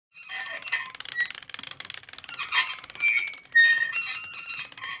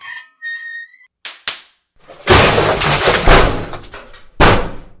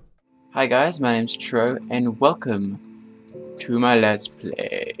Hi guys, my name's Tro, and welcome to my Let's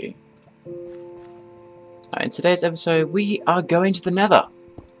Play. In today's episode, we are going to the Nether.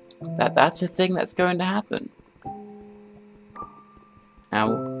 That's a thing that's going to happen. Now,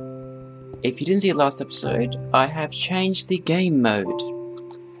 if you didn't see the last episode, I have changed the game mode.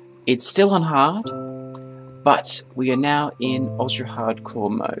 It's still on hard, but we are now in ultra hardcore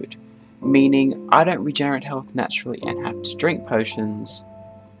mode, meaning I don't regenerate health naturally and have to drink potions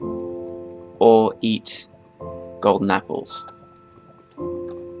or eat golden apples.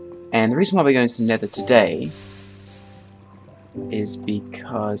 And the reason why we're going to the Nether today is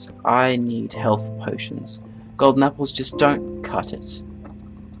because I need health potions. Golden apples just don't cut it.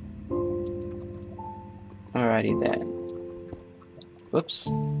 Alrighty then.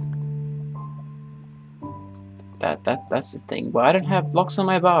 Whoops. That's the thing. Well, I don't have blocks on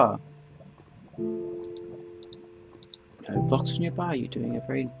my bar. No blocks on your bar, you're doing a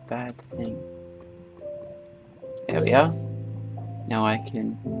very bad thing. There we are. Now I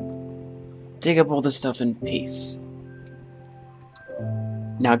can dig up all this stuff in peace.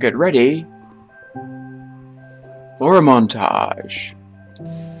 Now get ready for a montage.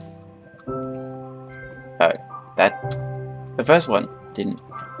 Oh, the first one didn't.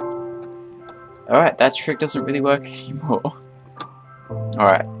 Alright, that trick doesn't really work anymore.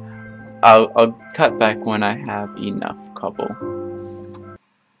 Alright, I'll cut back when I have enough cobble.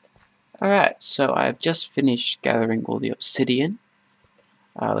 Alright, so I've just finished gathering all the obsidian.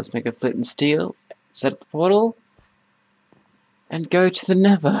 Let's make a flint and steel, set up the portal, and go to the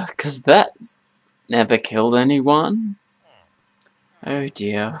Nether, because that never killed anyone. Oh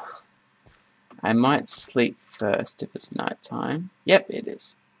dear. I might sleep first if it's night time. Yep, it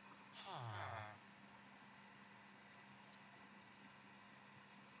is.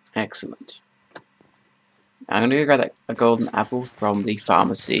 Excellent. Now I'm going to go grab a golden apple from the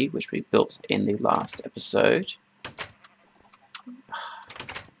pharmacy, which we built in the last episode.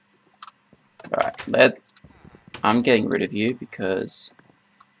 Alright, I'm getting rid of you because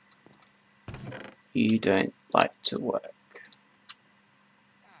you don't like to work.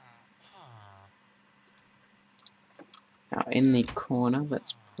 Now in the corner,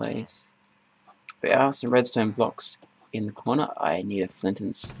 let's place... There are some redstone blocks in the corner. I need a flint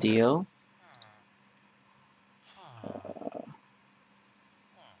and steel.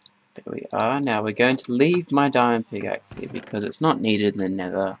 There we are. Now we're going to leave my diamond pickaxe here because it's not needed in the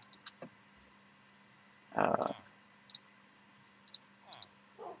Nether.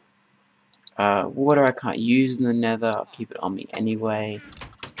 Water I can't use in the Nether. I'll keep it on me anyway.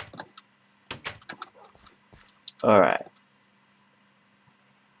 Alright.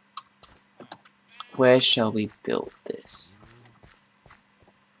 Where shall we build this?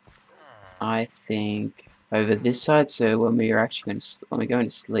 I think over this side, so when we're going to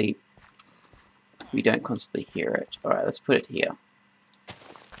sleep, we don't constantly hear it. Alright, let's put it here.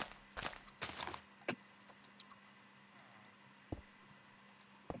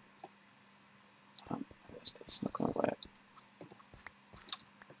 That's not going to work.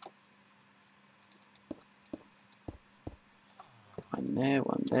 One there,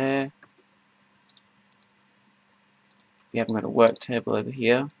 one there. We haven't got a work table over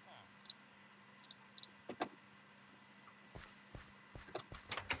here.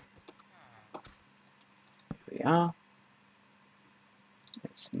 Here we are.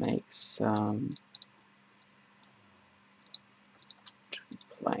 Let's make some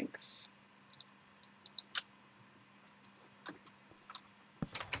planks.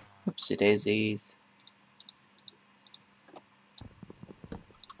 Oopsie daisies.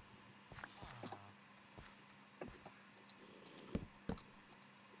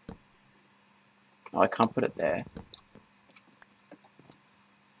 Oh, I can't put it there.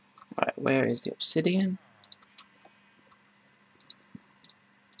 Right, where is the obsidian?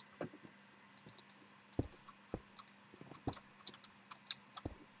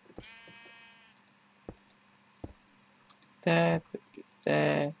 There,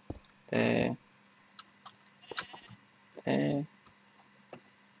 there, there, there.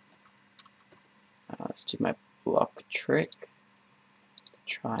 Let's do my block trick to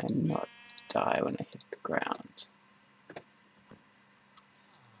try and not die when I hit the ground.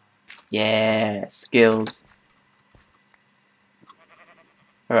 Yeah, skills.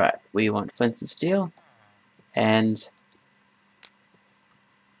 Alright, we want flint and steel. And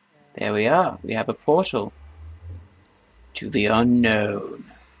there we are. We have a portal to the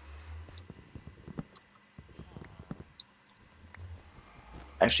unknown.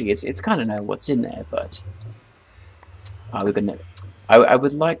 Actually, it's kind of know what's in there, but we're gonna. I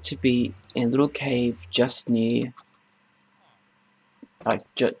would like to be in a little cave just near Like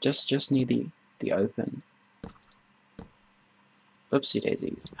just near the open. Oopsie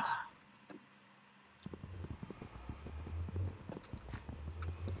daisies.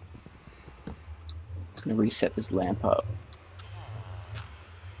 Just gonna reset this lamp up.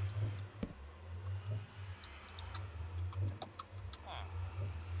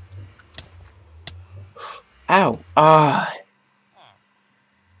 Ow! Ah!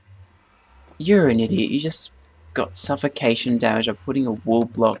 You're an idiot. You just got suffocation damage by putting a wool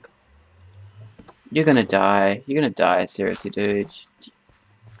block. You're gonna die. You're gonna die, seriously, dude.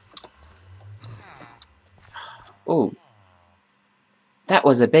 Oh, that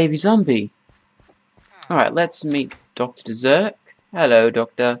was a baby zombie. Alright, let's meet Dr. Dessert. Hello,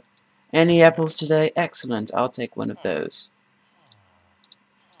 Doctor. Any apples today? Excellent. I'll take one of those.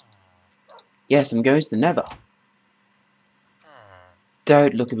 Yes, I'm going to the Nether.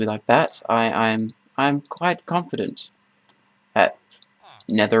 Don't look at me like that. I'm quite confident at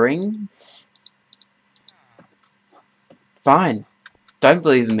nethering. Fine. Don't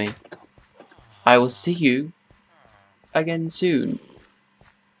believe in me. I will see you again soon.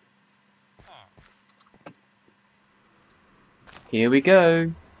 Here we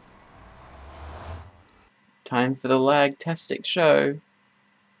go. Time for the lag-tastic show.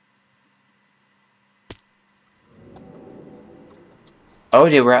 Oh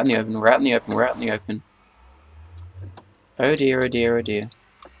dear, we're out in the open, we're out in the open, we're out in the open. Oh dear, oh dear, oh dear.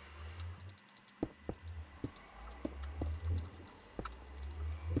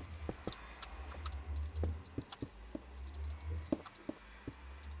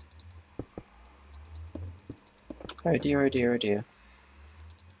 Oh dear, oh dear, oh dear.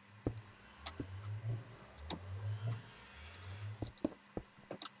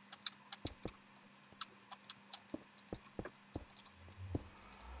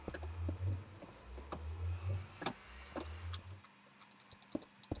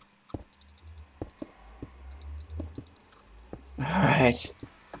 Alright.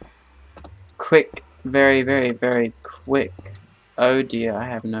 Quick, very, very, very quick. Oh dear, I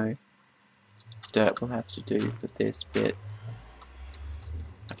have no dirt we'll have to do for this bit.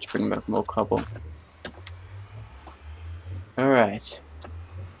 I have to bring back more cobble. Alright.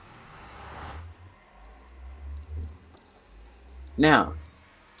 Now,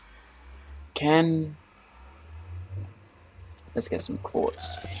 let's get some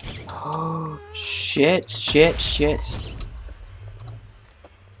quartz. Oh, shit, shit, shit.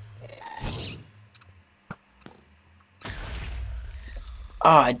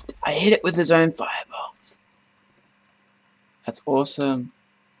 Oh, I hit it with his own firebolt. That's awesome.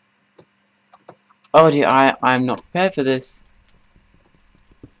 Oh dear, I'm not prepared for this.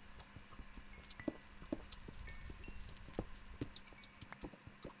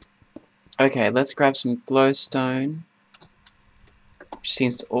 Okay, let's grab some glowstone. Which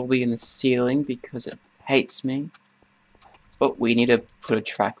seems to all be in the ceiling because it hates me. But we need to put a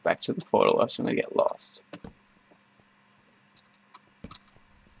track back to the portal, else I'm gonna get lost.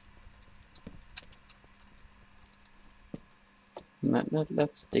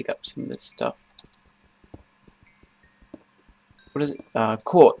 Let's dig up some of this stuff. What is it?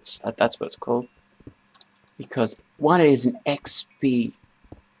 Quartz. That's what it's called. Because one, it is an EXP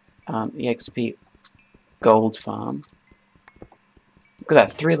gold farm. Look at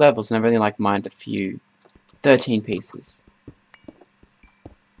that, 3 levels, and I've only like mined a few. 13 pieces.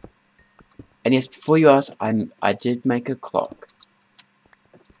 And yes, before you ask, I did make a clock.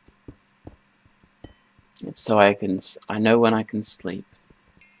 It's so I know when I can sleep.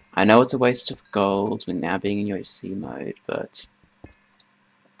 I know it's a waste of gold when now being in UHC mode, but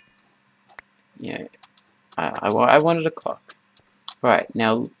yeah, I wanted a clock. Right,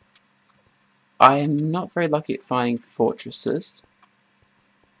 now I am not very lucky at finding fortresses.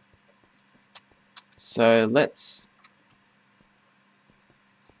 So let's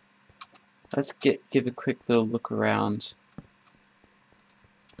give a quick little look around.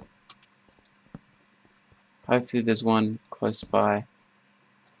 Hopefully there's one close by.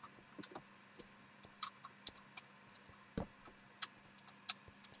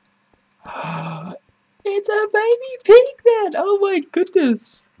 It's a baby pigman! Oh my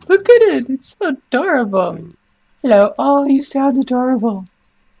goodness! Look at it! It's so adorable! Hello! Oh, you sound adorable!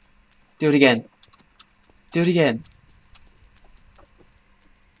 Do it again. Do it again.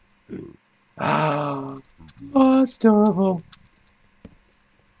 Oh, it's adorable.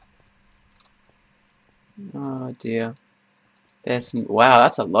 Oh dear. There's some. Wow,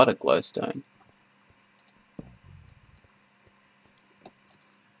 that's a lot of glowstone.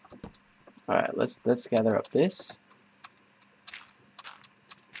 Alright, let's gather up this.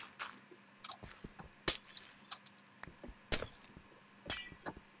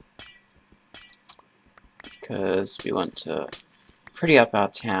 because we want to pretty up our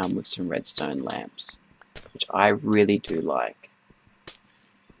town with some redstone lamps, which I really do like.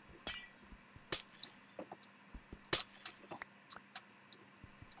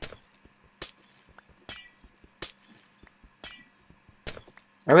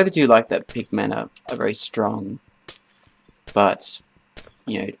 I really do like that pigmen are very strong, but,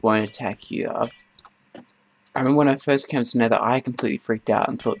 you know, it won't attack you. I remember when I first came to Nether, I completely freaked out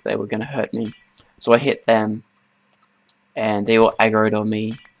and thought they were going to hurt me. So I hit them, and they all aggroed on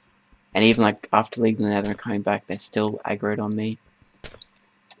me. And even like after leaving the Nether and coming back, they're still aggroed on me.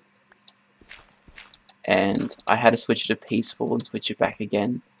 And I had to switch it to peaceful and switch it back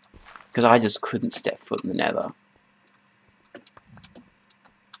again, because I just couldn't step foot in the Nether.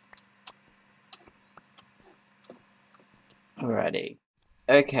 Alrighty.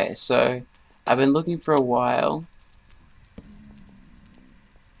 Okay, so I've been looking for a while,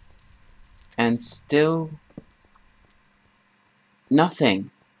 and still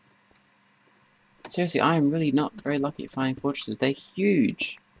nothing. Seriously, I am really not very lucky at finding fortresses. They're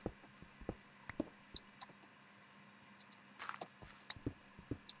huge.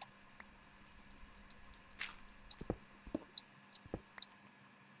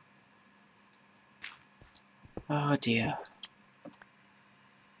 Oh dear.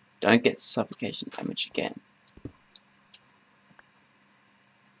 Don't get suffocation damage again.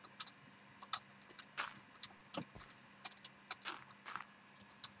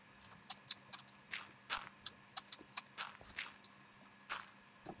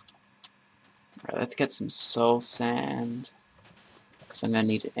 Alright, let's get some soul sand, because I'm going to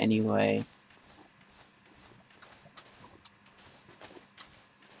need it anyway.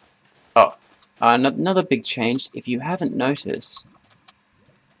 Oh, another big change, if you haven't noticed,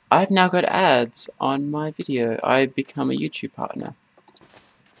 I've now got ads on my video. I've become a YouTube partner.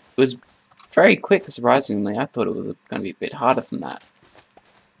 It was very quick, surprisingly. I thought it was going to be a bit harder than that.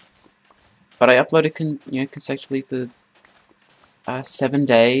 But I uploaded consecutively for 7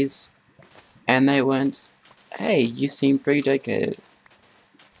 days, and they went, "Hey, you seem pretty dedicated.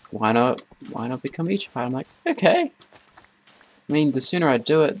 Why not become a YouTube partner?" I'm like, okay. I mean, the sooner I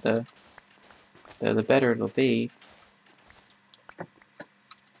do it, the better it'll be.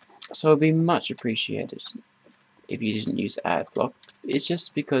 So it'd be much appreciated if you didn't use ad block. It's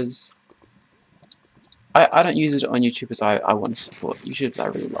just because I don't use it on YouTube as I want to support YouTube as I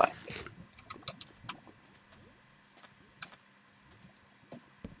really like.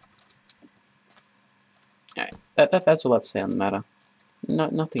 Alright, that's all I have to say on the matter.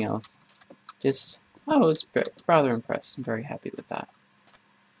 Nothing else. Just, I was rather impressed. I'm very happy with that.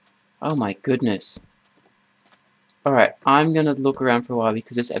 Oh my goodness. Alright, I'm gonna look around for a while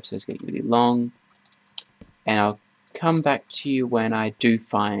because this episode's getting really long. And I'll come back to you when I do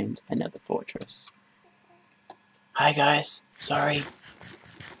find another fortress. Hi guys, sorry.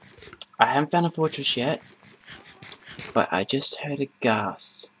 I haven't found a fortress yet, but I just heard a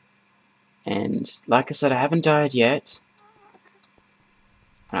ghast. And like I said, I haven't died yet.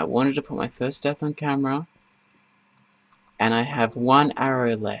 And I wanted to put my first death on camera. And I have 1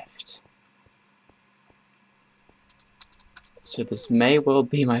 arrow left. So this may well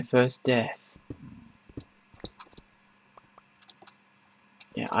be my first death.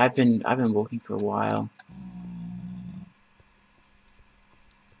 Yeah, I've been walking for a while.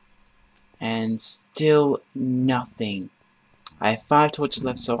 And still nothing. I have 5 torches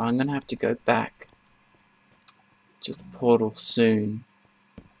left, so I'm gonna have to go back to the portal soon.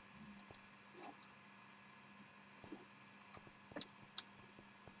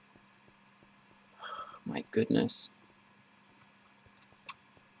 Oh, my goodness.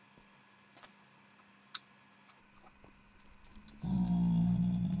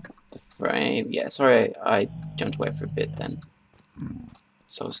 The frame. Yeah, sorry, I jumped away for a bit then.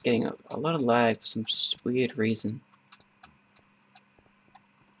 So I was getting a lot of lag for some weird reason.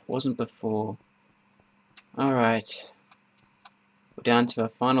 It wasn't before. Alright. We're down to our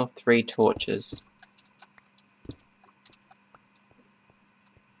final 3 torches.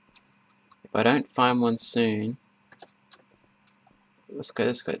 If I don't find one soon... Let's go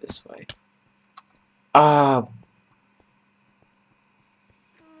this way. Ah!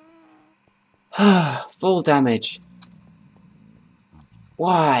 Full damage.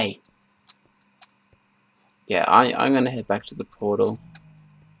 Why? Yeah, I'm gonna head back to the portal.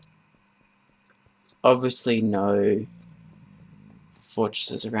 There's obviously no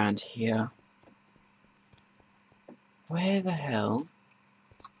fortresses around here. Where the hell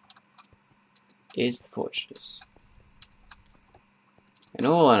is the fortress? In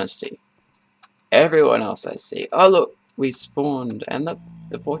all honesty, everyone else I see... Oh look, we spawned, and look,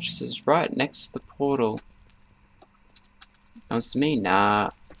 the fortress is right next to the portal. Comes to me? Nah.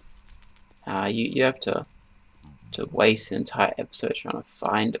 You have to waste an entire episode trying to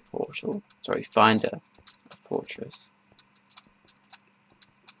find a portal. Sorry, find a fortress.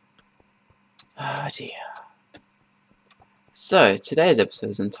 Oh dear. So, today's episode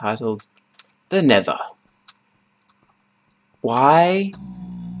is entitled The Nether. Why?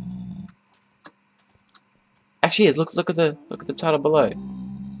 Actually, yes, look at the title below.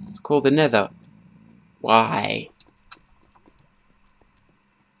 It's called The Nether. Why?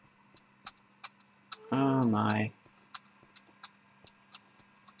 Oh my.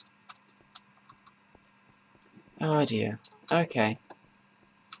 Oh dear. Okay.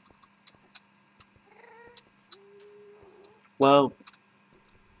 Well,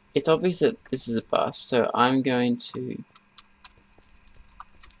 it's obvious that this is a bust, so I'm going to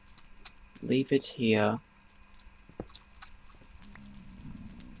leave it here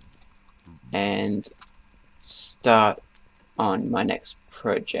and start on my next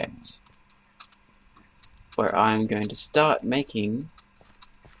project, where I'm going to start making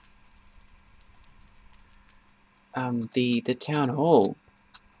the town hall,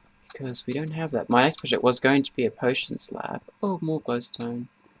 because we don't have that. My next project was going to be a potions lab. Oh, more glowstone.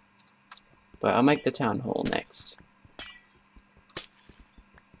 But I'll make the town hall next.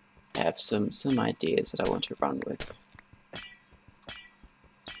 I have some ideas that I want to run with.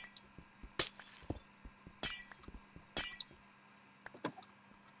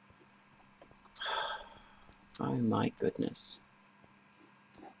 Oh my goodness.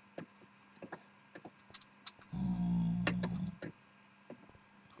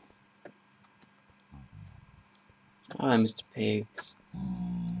 Hello, Mr. Pigs.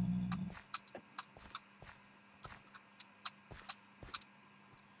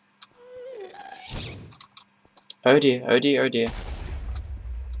 Oh dear, oh dear, oh dear.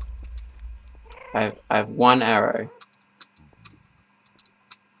 I have one arrow.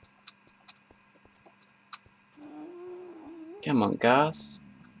 Come on, guys.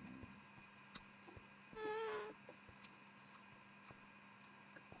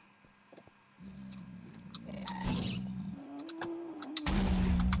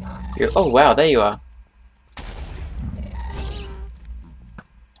 Oh wow, there you are.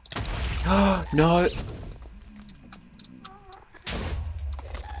 Oh no!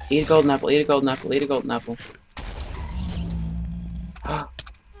 Eat a golden apple, eat a golden apple, eat a golden apple.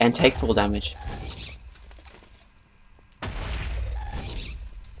 And take full damage.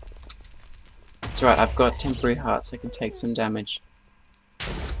 It's alright, I've got temporary hearts, so I can take some damage.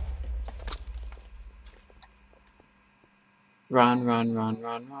 Run, run, run,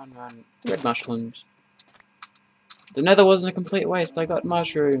 run, run, run. Red mushrooms. The nether wasn't a complete waste, I got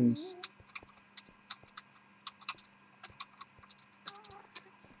mushrooms.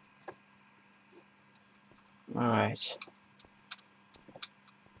 Alright.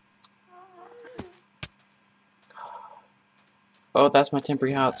 Oh, that's my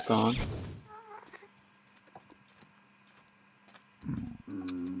temporary heart's gone.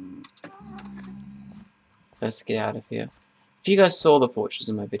 Let's get out of here. If you guys saw the fortress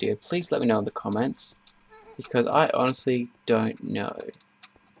in my video, please let me know in the comments, because I honestly don't know.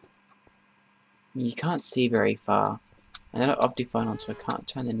 You can't see very far, and I don't optifine on, so I can't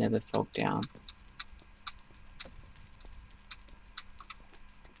turn the nether fog down.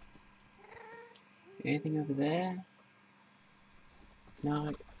 Anything over there? No,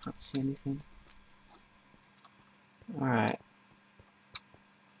 I can't see anything. Alright.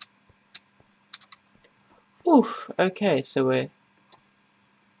 Oof, okay, so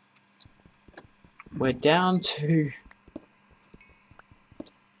we're down to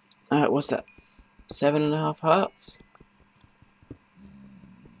what's that? 7.5 hearts?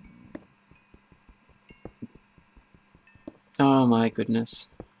 Oh my goodness.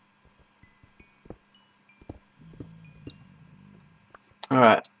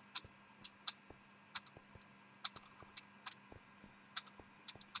 Alright.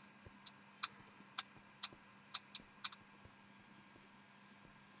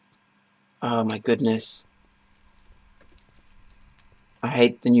 Oh my goodness. I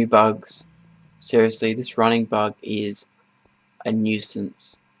hate the new bugs. Seriously, this running bug is a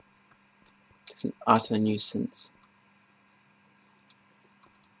nuisance. It's an utter nuisance.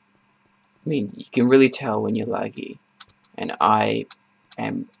 I mean, you can really tell when you're laggy. And I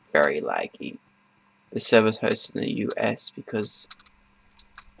am very laggy. The server's hosted in the US because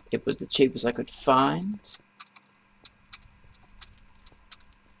it was the cheapest I could find.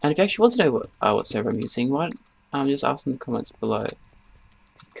 And if you actually want to know what server I'm using, why don't just ask in the comments below.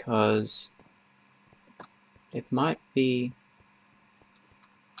 Because it might be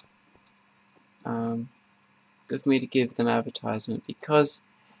of me to give them advertisement because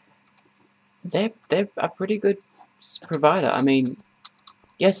they're a pretty good provider. I mean,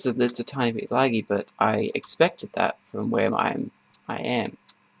 yes, it's a tiny bit laggy, but I expected that from where I am.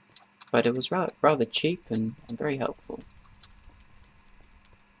 But it was rather cheap and very helpful.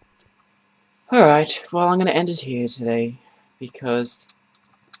 Alright, well I'm gonna end it here today because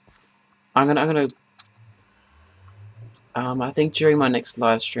I think during my next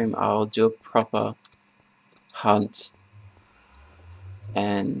live stream I'll do a proper hunt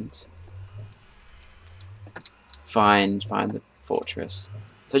and find the fortress.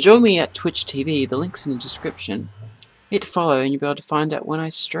 So join me at Twitch TV, the link's in the description. Hit follow and you'll be able to find out when I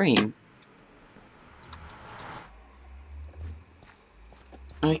stream.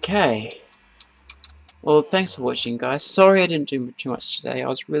 Okay. Well, thanks for watching, guys. Sorry I didn't do too much today. I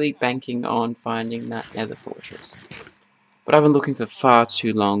was really banking on finding that Nether fortress. But I've been looking for far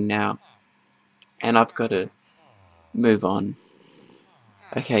too long now. And I've got to move on.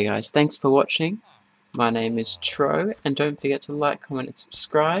 Okay, guys. Thanks for watching. My name is Tro. And don't forget to like, comment, and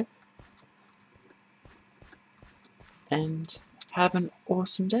subscribe. And have an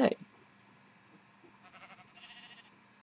awesome day.